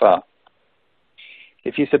 Richard Farr.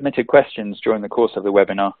 If you submitted questions during the course of the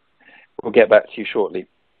webinar, we'll get back to you shortly.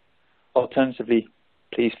 Alternatively,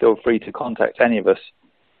 please feel free to contact any of us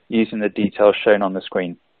using the details shown on the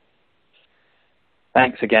screen.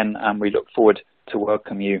 Thanks again, and we look forward to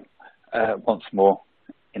welcome you once more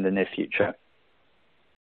in the near future.